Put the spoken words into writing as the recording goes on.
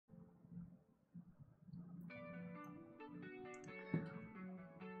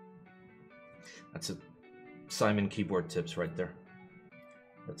That's a Simon keyboard tips right there.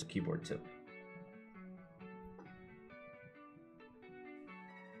 That's a keyboard tip.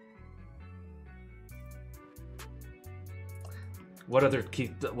 What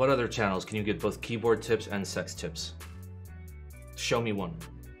other channels can you get both keyboard tips and sex tips? Show me one.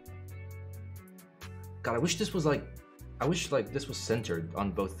 God, I wish this was like this was centered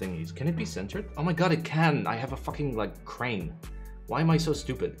on both thingies. Can it be centered? Oh my god, it can. I have a fucking like crane. Why am I so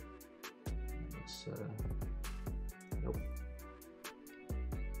stupid? Let's, nope.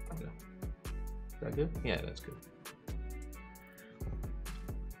 No. Is that good? Yeah, that's good.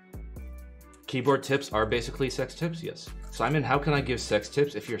 Keyboard tips are basically sex tips? Yes. Simon, how can I give sex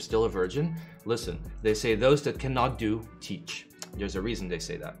tips if you're still a virgin? Listen, they say those that cannot do, teach. There's a reason they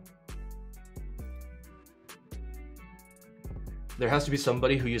say that. There has to be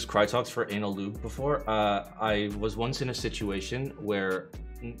somebody who used Crytox for anal lube before. I was once in a situation where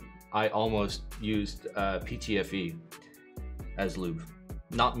I almost used PTFE as lube.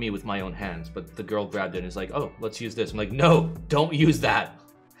 Not me with my own hands, but the girl grabbed it and is like, oh, let's use this. I'm like, no, don't use that.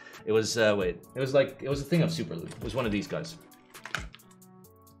 It was, wait, it was a thing of super lube. It was one of these guys.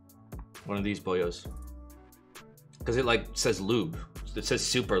 One of these boyos. Because it like says lube. It says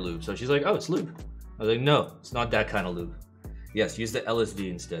super lube. So she's like, oh, it's lube. I was like, no, it's not that kind of lube. Yes, use the LSD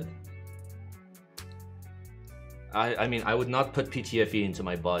instead. I mean, I would not put PTFE into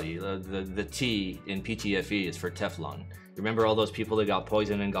my body. The T in PTFE is for Teflon. Remember all those people that got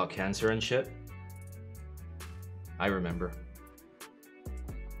poisoned and got cancer and shit? I remember.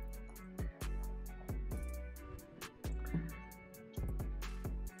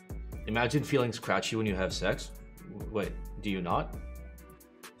 Imagine feeling scratchy when you have sex. Wait, do you not?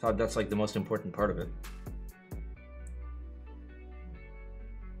 I thought that's like the most important part of it.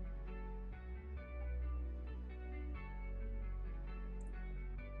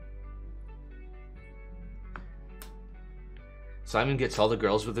 Simon gets all the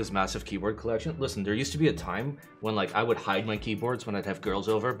girls with his massive keyboard collection. Listen, there used to be a time when like I would hide my keyboards when I'd have girls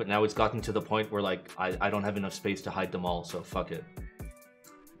over, but now it's gotten to the point where like I don't have enough space to hide them all, so fuck it.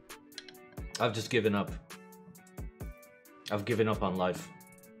 I've just given up. I've given up on life.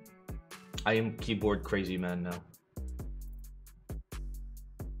 I am keyboard crazy man now.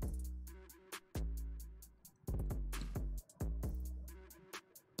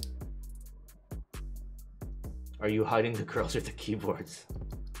 Are you hiding the girls or the keyboards?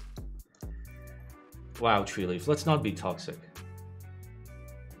 Wow, Treeleaf, let's not be toxic.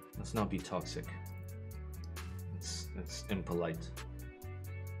 Let's not be toxic. It's impolite.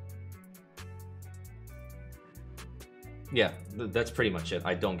 Yeah, that's pretty much it.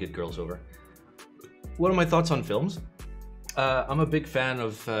 I don't get girls over. What are my thoughts on films? I'm a big fan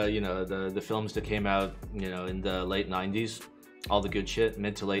of, you know, the films that came out, you know, in the late 90s. All the good shit,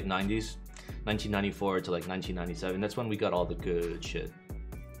 mid to late 90s. 1994 to like 1997. That's when we got all the good shit.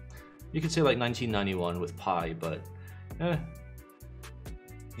 You could say like 1991 with Pi, but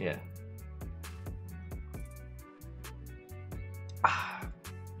yeah.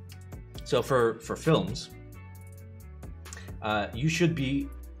 So for films, you should be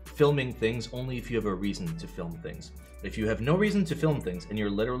filming things only if you have a reason to film things. If you have no reason to film things and you're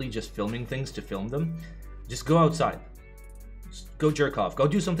literally just filming things to film them, just go outside. Just go jerk off. Go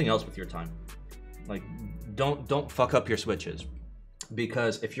do something else with your time. Like, don't fuck up your switches.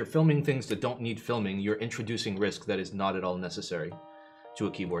 Because if you're filming things that don't need filming, you're introducing risk that is not at all necessary to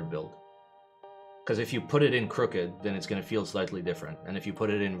a keyboard build. Because if you put it in crooked, then it's going to feel slightly different. And if you put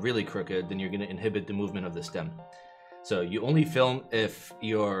it in really crooked, then you're going to inhibit the movement of the stem. So you only film if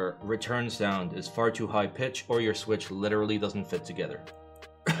your return sound is far too high pitch or your switch literally doesn't fit together.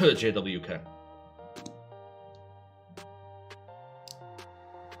 JWK.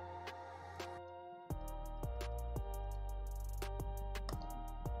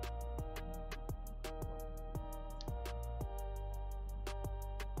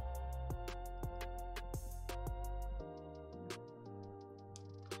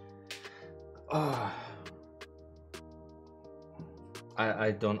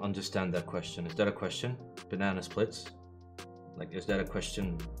 I don't understand that question. Is that a question? Banana splits? Like, is that a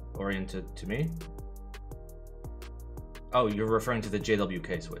question oriented to me? Oh, you're referring to the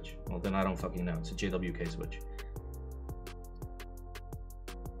JWK switch. Well, then I don't fucking know. It's a JWK switch.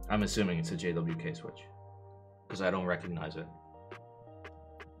 I'm assuming it's a JWK switch. Because I don't recognize it.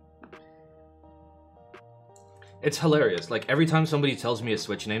 It's hilarious. Like, every time somebody tells me a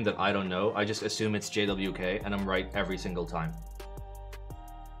switch name that I don't know, I just assume it's JWK, and I'm right every single time.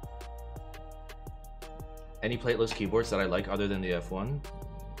 Any plateless keyboards that I like other than the F1?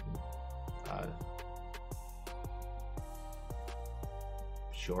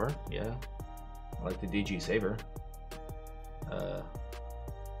 Sure, yeah. I like the DG Saber.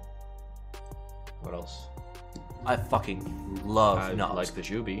 What else? I fucking love knobs. I like the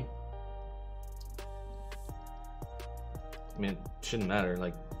Jubi. I mean, it shouldn't matter.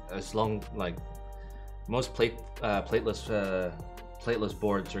 Like, as long like most plateless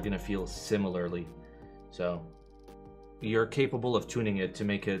boards are gonna feel similarly, so you're capable of tuning it to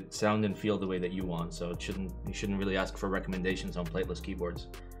make it sound and feel the way that you want. So you shouldn't really ask for recommendations on plateless keyboards.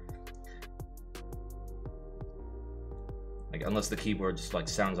 Like, unless the keyboard just like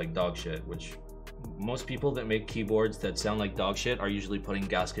sounds like dog shit, which most people that make keyboards that sound like dog shit are usually putting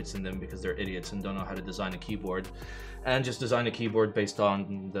gaskets in them because they're idiots and don't know how to design a keyboard, and just design a keyboard based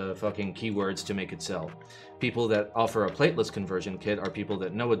on the fucking keywords to make it sell. People that offer a plateless conversion kit are people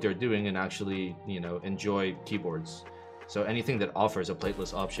that know what they're doing and actually, you know, enjoy keyboards. So anything that offers a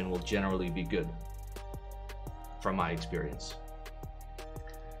plateless option will generally be good, from my experience.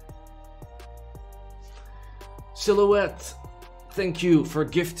 Silhouette, thank you for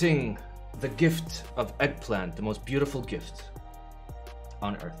gifting the gift of eggplant, the most beautiful gift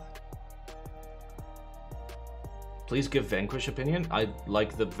on earth. Please give Vanquish opinion. I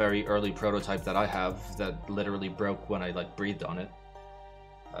like the very early prototype that I have that literally broke when I like breathed on it.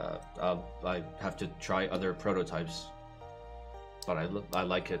 I have to try other prototypes, but I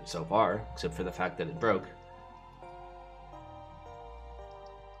like it so far, except for the fact that it broke.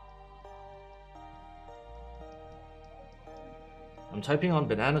 I'm typing on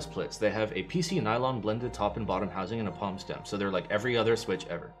banana splits. They have a PC nylon blended top and bottom housing and a palm stem. So they're like every other Switch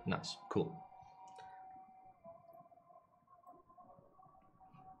ever. Nice. Cool.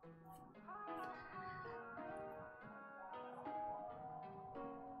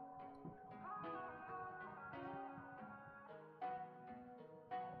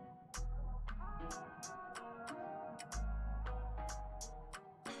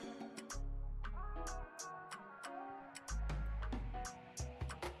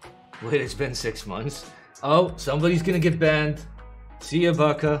 Wait, it's been 6 months. Oh, somebody's gonna get banned. See ya,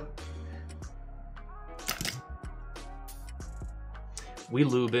 Baka. We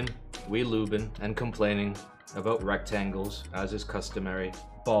lubin and complaining about rectangles, as is customary.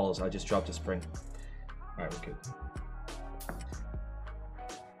 Balls, I just dropped a spring. Alright, we're good.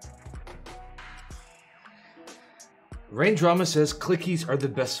 Rain Drama says clickies are the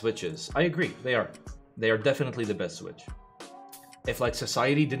best switches. I agree, they are. They are definitely the best switch. If like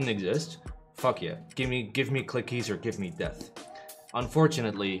society didn't exist, fuck yeah, give me clickies or give me death.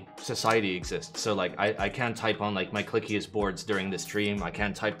 Unfortunately, society exists, so like I can't type on like my clickiest boards during the stream. I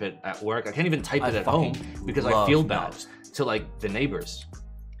can't type it at work. I can't even type it at home because I feel bad to like the neighbors.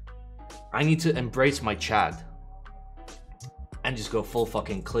 I need to embrace my Chad and just go full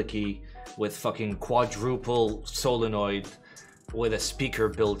fucking clicky with fucking quadruple solenoid with a speaker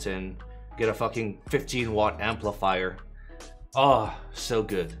built in, get a fucking 15-watt amplifier. Oh, so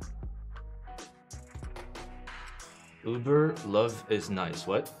good. Uber love is nice.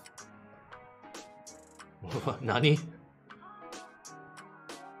 What? Nani?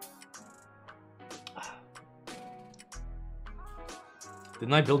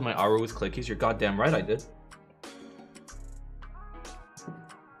 Didn't I build my Aura with clickies? You're goddamn right I did.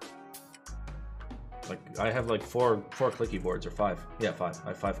 Like, I have like four clicky boards, or 5. Yeah, 5. I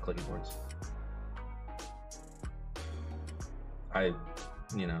have 5 clicky boards. I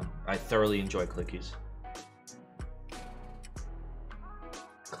thoroughly enjoy clickies.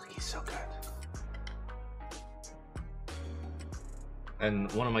 Clickies so good.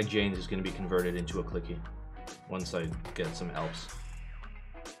 And one of my Janes is going to be converted into a clicky once I get some Alps.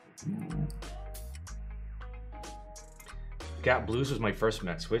 Gap Blues was my first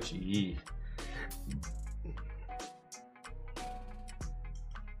mech switch. Yee.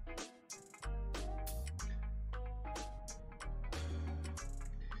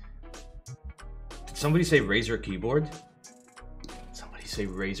 Somebody say Razer keyboard? Somebody say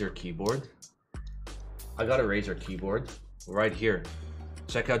Razer keyboard? I got a Razer keyboard right here.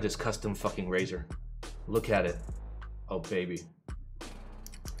 Check out this custom fucking Razer. Look at it. Oh baby.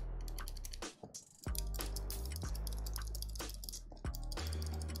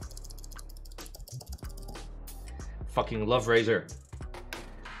 Fucking love Razer.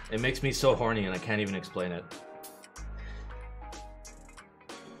 It makes me so horny and I can't even explain it.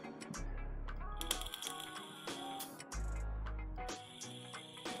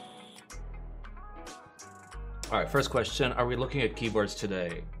 Alright, first question, are we looking at keyboards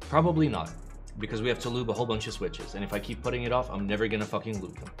today? Probably not, because we have to lube a whole bunch of switches, and if I keep putting it off, I'm never gonna fucking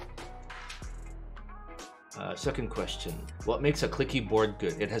lube them. Second question, what makes a clicky board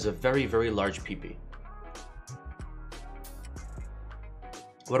good? It has a very, very large PP.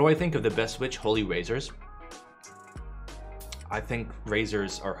 What do I think of the best Switch holy razors? I think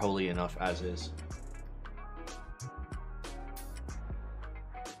razors are holy enough as is.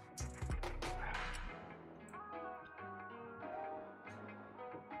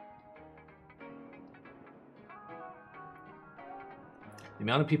 The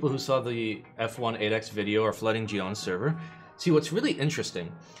amount of people who saw the F1 8X video are flooding Gion's server. See, what's really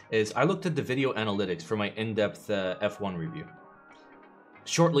interesting is I looked at the video analytics for my in-depth F1 review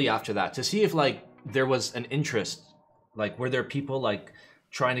shortly after that to see if like there was an interest, like were there people like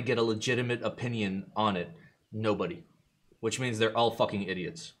trying to get a legitimate opinion on it. Nobody, which means they're all fucking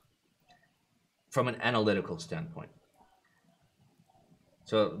idiots from an analytical standpoint.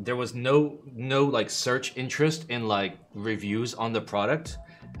 So there was no like search interest in like reviews on the product,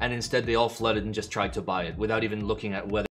 and instead they all flooded and just tried to buy it without even looking at whether